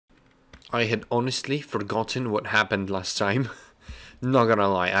I had honestly forgotten what happened last time. Not gonna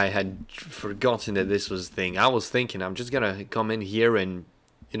lie, I had forgotten that this was a thing. I was thinking I'm just gonna come in here and,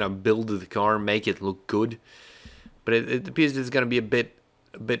 you know, build the car, make it look good. But it appears it's gonna be a bit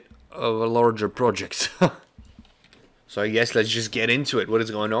of a larger project. So I guess let's just get into it. What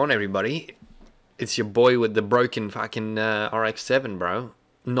is going on, everybody? It's your boy with the broken fucking RX-7, bro.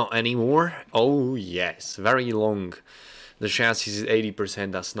 Not anymore. Oh yes, very long. The chassis is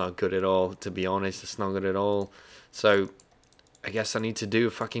 80%. That's not good at all, to be honest. That's not good at all. So I guess I need to do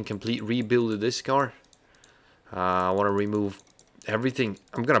a fucking complete rebuild of this car. I want to remove everything.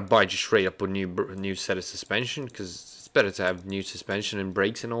 I'm gonna buy just straight up a new set of suspension, because it's better to have new suspension and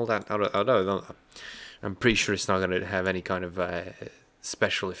brakes and all that. I'm pretty sure it's not gonna have any kind of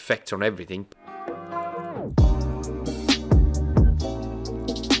special effect on everything.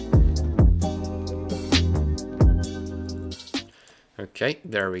 Okay,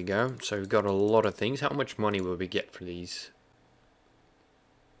 there we go. So we've got a lot of things. How much money will we get for these?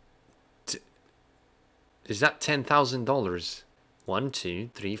 Is that $10,000? 1, 2,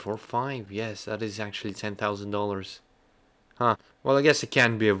 3, 4, 5. Yes, that is actually $10,000. Huh. Well, I guess it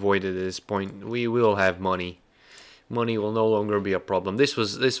can be avoided at this point. We will have money. Money will no longer be a problem. This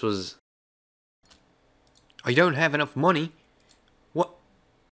was... I don't have enough money? What?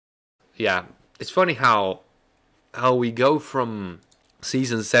 Yeah, it's funny how we go from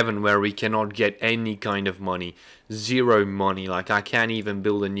Season 7 where we cannot get any kind of money. Zero money. Like, I can't even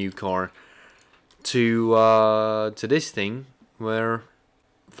build a new car. To this thing where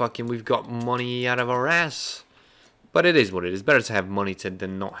fucking we've got money out of our ass. But it is what it is. Better to have money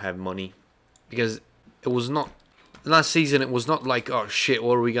than not have money, because it was not last season. It was not like, oh shit,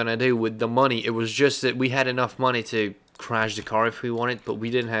 what are we gonna do with the money? It was just that we had enough money to crash the car if we wanted, but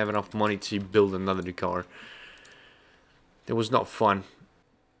we didn't have enough money to build another car. It was not fun.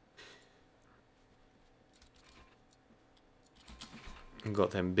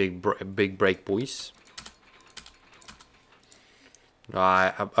 Got them big brake boys.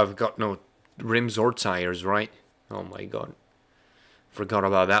 I've got no rims or tires, right? Oh my god. Forgot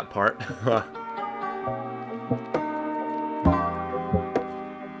about that part.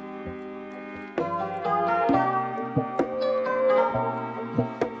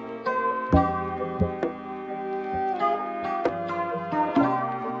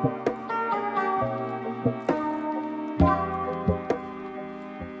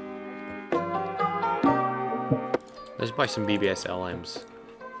 Let's buy some BBS LMs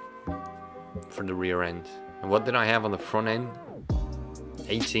for the rear end. And what did I have on the front end?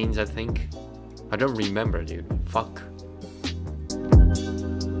 18s, I think. I don't remember, dude. Fuck.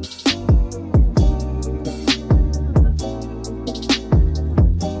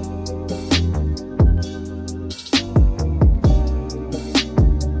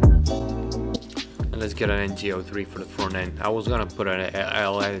 And let's get an NG03 for the front end. I was gonna put an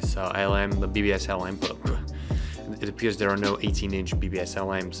LM, the BBS LM, but it appears there are no 18-inch BBS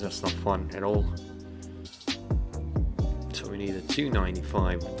LMs. That's not fun at all. So we need a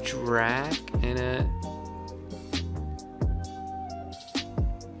 295 drag and a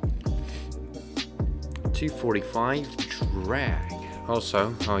 $245 drag.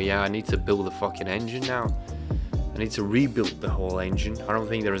 Also, oh yeah, I need to build the fucking engine now. I need to rebuild the whole engine. I don't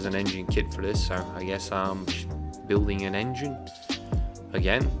think there is an engine kit for this, so I guess I'm building an engine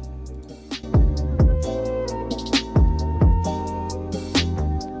again.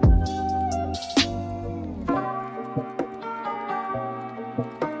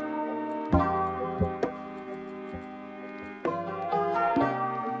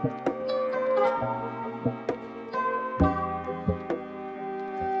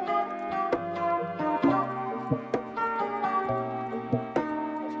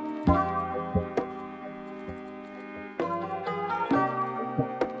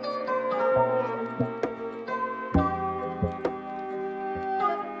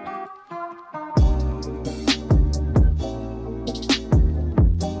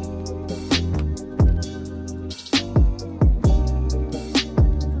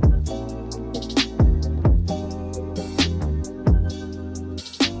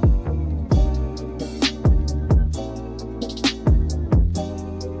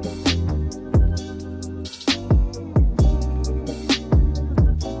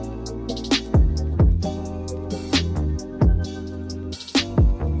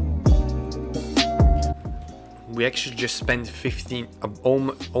 We actually just spent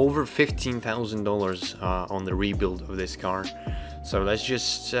over $15,000 on the rebuild of this car. So let's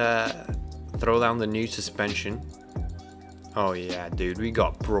just throw down the new suspension. Oh yeah, dude, we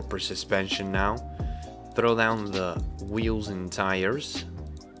got proper suspension now. Throw down the wheels and tires.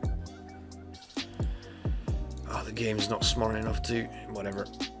 the game's not smart enough to... whatever.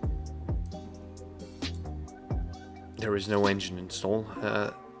 There is no engine install.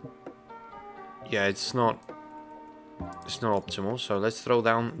 Yeah, it's not optimal, so let's throw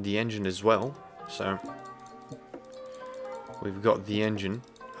down the engine as well. So we've got the engine.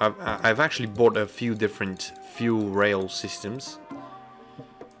 I've actually bought a few different fuel rail systems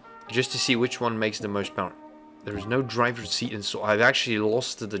just to see which one makes the most power. There is no driver's seat, and so I've actually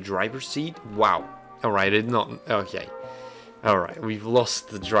lost the driver's seat. Wow. All right, it not okay. All right, we've lost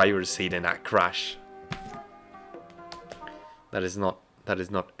the driver's seat in that crash. That is not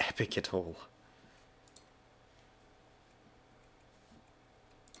epic at all.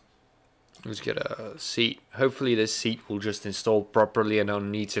 Let's get a seat. Hopefully this seat will just install properly and I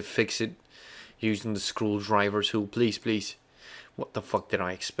don't need to fix it using the screwdriver tool. Please, please. What the fuck did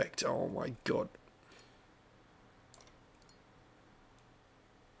I expect? Oh my god.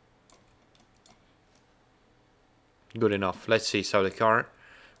 Good enough. Let's see. So the car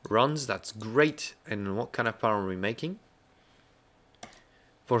runs. That's great. And what kind of power are we making?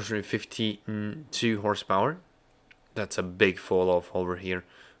 452 horsepower. That's a big fall off over here.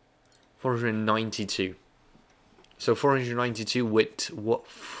 492. So 492 with what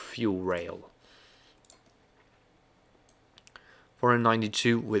fuel rail?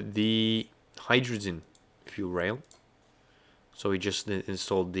 492 with the hydrogen fuel rail. So we just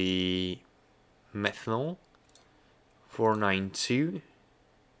installed the methanol. 492.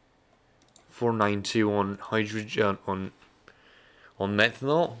 492 on hydrogen on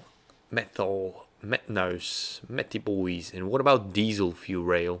methanol. Metty boys. And what about diesel fuel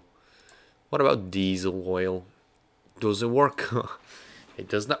rail? What about diesel oil? Does it work? It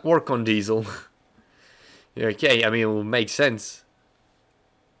does not work on diesel. Okay, I mean, it will make sense.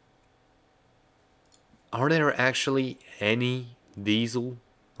 Are there actually any diesel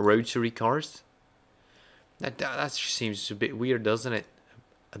rotary cars? That just seems a bit weird, doesn't it?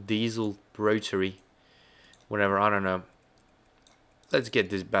 A diesel rotary. Whatever, I don't know. Let's get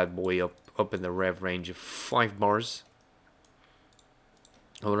this bad boy up in the rev range of 5 bars.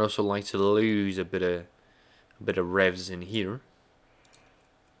 I would also like to lose a bit of revs in here.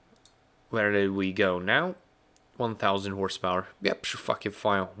 Where did we go now? 1000 horsepower. Yep, sure, fucking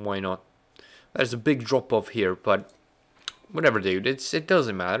fine. Why not? There's a big drop off here, but whatever, dude. It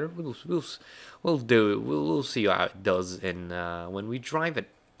doesn't matter. We'll do it. We'll see how it does in when we drive it.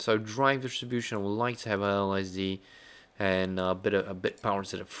 So drive distribution. I would like to have a LSD and a bit power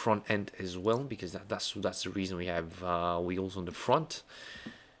to the front end as well, because that's the reason we have wheels on the front.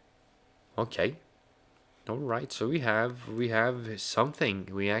 Okay. All right. So we have something.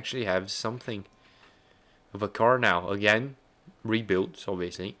 We actually have something of a car now. Again, rebuilt,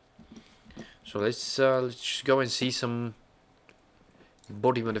 obviously. So let's just go and see some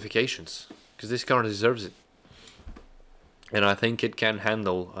body modifications, because this car deserves it, and I think it can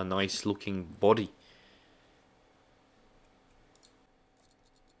handle a nice looking body.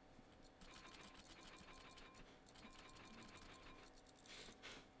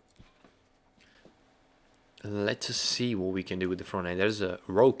 Let us see what we can do with the front end. There's a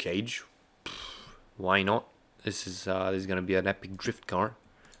roll cage. Why not? This is gonna be an epic drift car,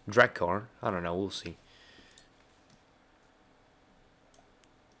 drag car. I don't know. We'll see.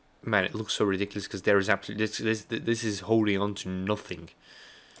 Man, it looks so ridiculous because there is absolutely this is holding on to nothing.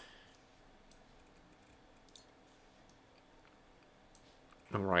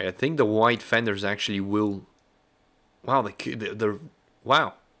 All right, I think the white fenders actually will. Wow,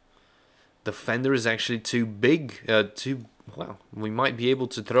 wow. The fender is actually too big. Wow, we might be able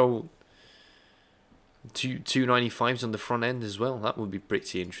to throw 295s on the front end as well. That would be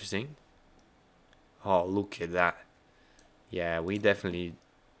pretty interesting. Oh, look at that. Yeah, we definitely.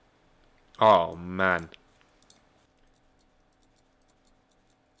 Oh man.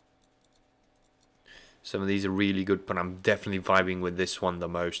 Some of these are really good, but I'm definitely vibing with this one the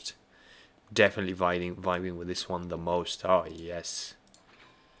most. Definitely vibing with this one the most. Oh yes.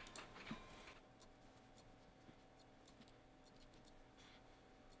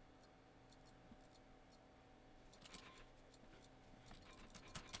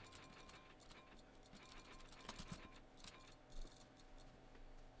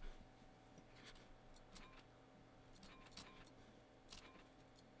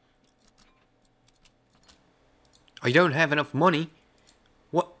 I don't have enough money.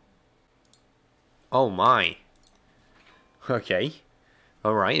 What? Oh my. Okay.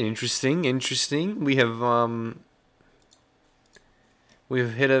 All right. Interesting. Interesting. We've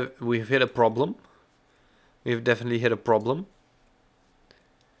hit a problem. We've definitely hit a problem.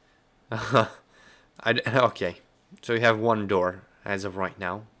 Okay. So we have one door as of right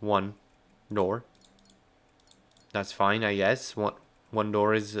now. One door. That's fine, I guess. One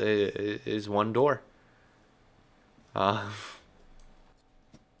door is one door.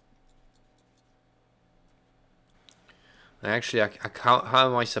 Actually, how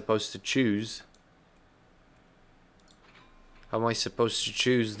am I supposed to choose? How am I supposed to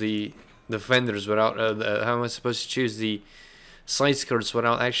choose the fenders without? How am I supposed to choose the side skirts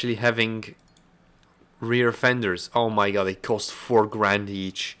without actually having rear fenders? Oh my god, they cost 4 grand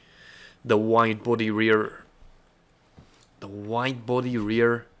each. The wide body rear. The wide body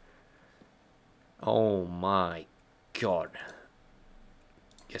rear. Oh my god.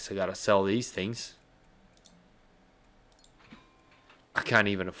 Guess I gotta sell these things. I can't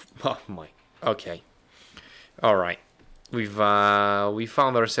even. Oh my. Okay. All right. We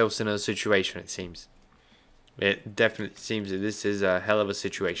found ourselves in a situation. It seems. It definitely seems that this is a hell of a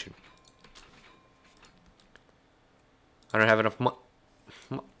situation. I don't have enough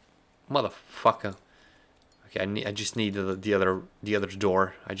motherfucker. Okay, I just need the other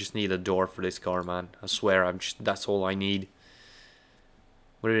door. I just need a door for this car, man. I swear, that's all I need.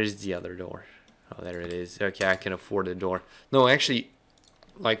 Where is the other door? Oh, there it is. Okay, I can afford the door. No, actually,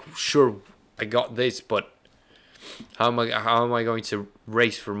 like, sure, I got this, but how am I going to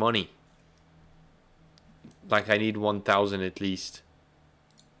race for money? Like, I need 1,000 at least.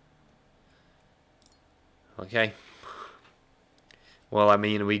 Okay. Well, I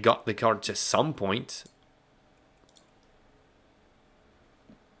mean, we got the car to some point.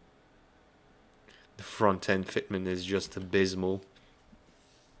 The front end fitment is just abysmal.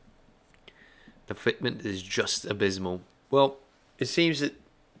 The fitment is just abysmal. Well, it seems that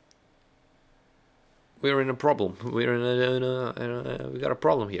we're in a problem. We got a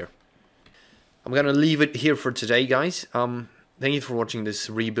problem here. I'm gonna leave it here for today, guys. Thank you for watching this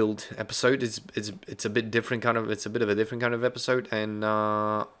rebuild episode. It's a bit different kind of. It's a bit of a different kind of episode, and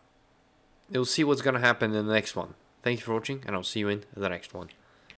you'll see what's gonna happen in the next one. Thank you for watching, and I'll see you in the next one.